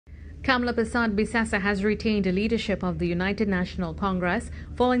Kamla Persad-Bissessar has retained the leadership of the United National Congress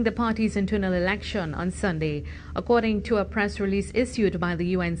following the party's internal election on Sunday. According to a press release issued by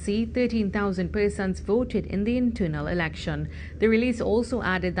the UNC, 13,000 persons voted in the internal election. The release also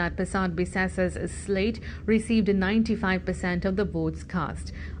added that Persad-Bissessar's slate received 95% of the votes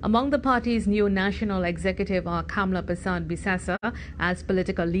cast. Among the party's new national executive are Kamla Persad-Bissessar as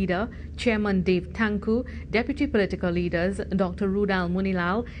political leader, Chairman Tancoo, deputy political leaders Dr. Roodal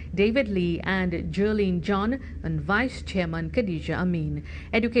Moonilal, David Lee and Jearlean John, and Vice Chairman Khadijah Ameen.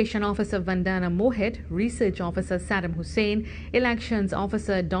 Education Officer Vandana Mohit, Research Officer Saddam Hosein, Elections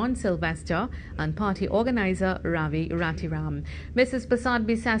Officer Don Sylvester, and Party Organiser Ravi Ratiram. Mrs.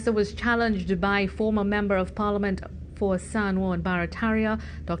 Persad-Bissessar was challenged by former Member of Parliament for San Juan, Barataria,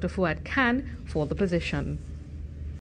 Dr. Fuad Khan, for the position.